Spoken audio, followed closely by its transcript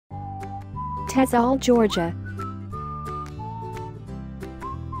TESOL, Georgia.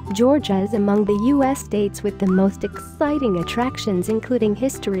 Georgia is among the U.S. states with the most exciting attractions, including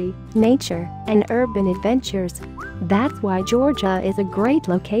history, nature, and urban adventures. That's why Georgia is a great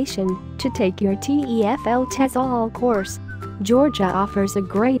location to take your TEFL TESOL course. Georgia offers a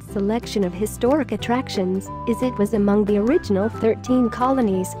great selection of historic attractions, as it was among the original 13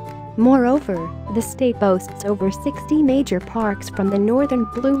 colonies. Moreover, the state boasts over 60 major parks from the northern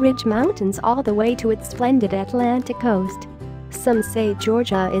Blue Ridge Mountains all the way to its splendid Atlantic coast. Some say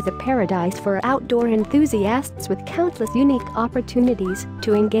Georgia is a paradise for outdoor enthusiasts with countless unique opportunities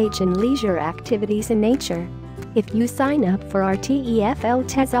to engage in leisure activities in nature. If you sign up for our TEFL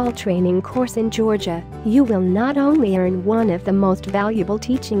TESOL training course in Georgia, you will not only earn one of the most valuable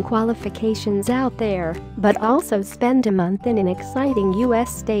teaching qualifications out there, but also spend a month in an exciting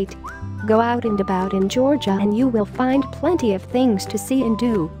U.S. state. Go out and about in Georgia and you will find plenty of things to see and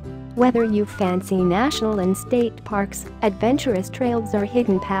do. Whether you fancy national and state parks, adventurous trails or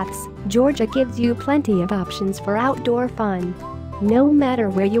hidden paths, Georgia gives you plenty of options for outdoor fun. No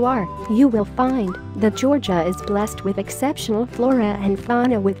matter where you are, you will find that Georgia is blessed with exceptional flora and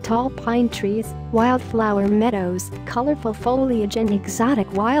fauna with tall pine trees, wildflower meadows, colorful foliage and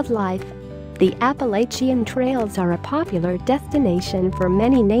exotic wildlife. The Appalachian trails are a popular destination for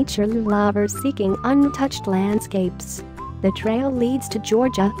many nature lovers seeking untouched landscapes. The trail leads to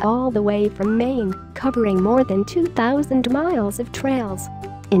Georgia all the way from Maine, covering more than 2,000 miles of trails.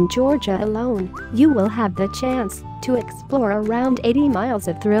 In Georgia alone, you will have the chance to explore around 80 miles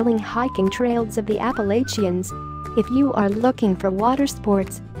of thrilling hiking trails of the Appalachians. If you are looking for water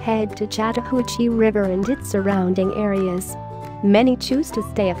sports, head to Chattahoochee River and its surrounding areas. Many choose to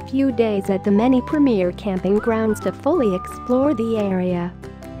stay a few days at the many premier camping grounds to fully explore the area.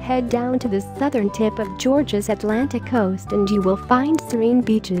 Head down to the southern tip of Georgia's Atlantic coast and you will find serene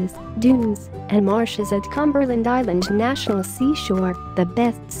beaches, dunes, and marshes at Cumberland Island National Seashore, the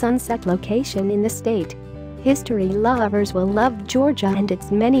best sunset location in the state. History lovers will love Georgia and its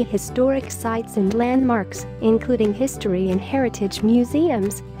many historic sites and landmarks, including history and heritage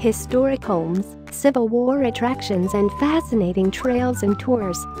museums, historic homes, Civil War attractions and fascinating trails and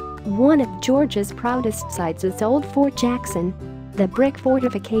tours. One of Georgia's proudest sites is Old Fort Jackson. The brick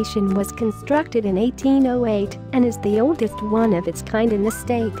fortification was constructed in 1808 and is the oldest one of its kind in the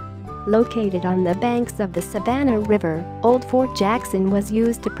state. Located on the banks of the Savannah River, Old Fort Jackson was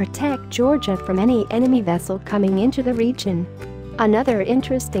used to protect Georgia from any enemy vessel coming into the region. Another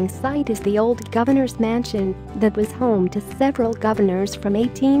interesting site is the old governor's mansion that was home to several governors from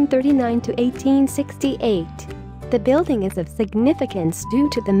 1839 to 1868. The building is of significance due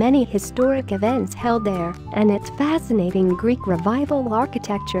to the many historic events held there and its fascinating Greek Revival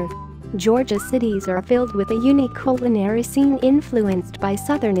architecture. Georgia's cities are filled with a unique culinary scene influenced by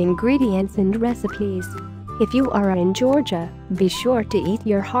southern ingredients and recipes. If you are in Georgia, be sure to eat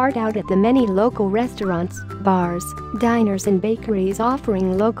your heart out at the many local restaurants, bars, diners and bakeries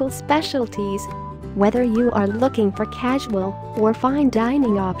offering local specialties. Whether you are looking for casual or fine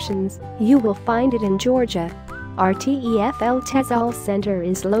dining options, you will find it in Georgia. Our TEFL TESOL Center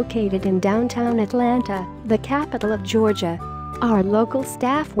is located in downtown Atlanta, the capital of Georgia. Our local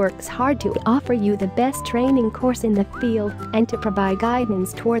staff works hard to offer you the best training course in the field and to provide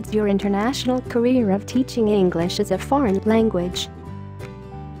guidance towards your international career of teaching English as a foreign language.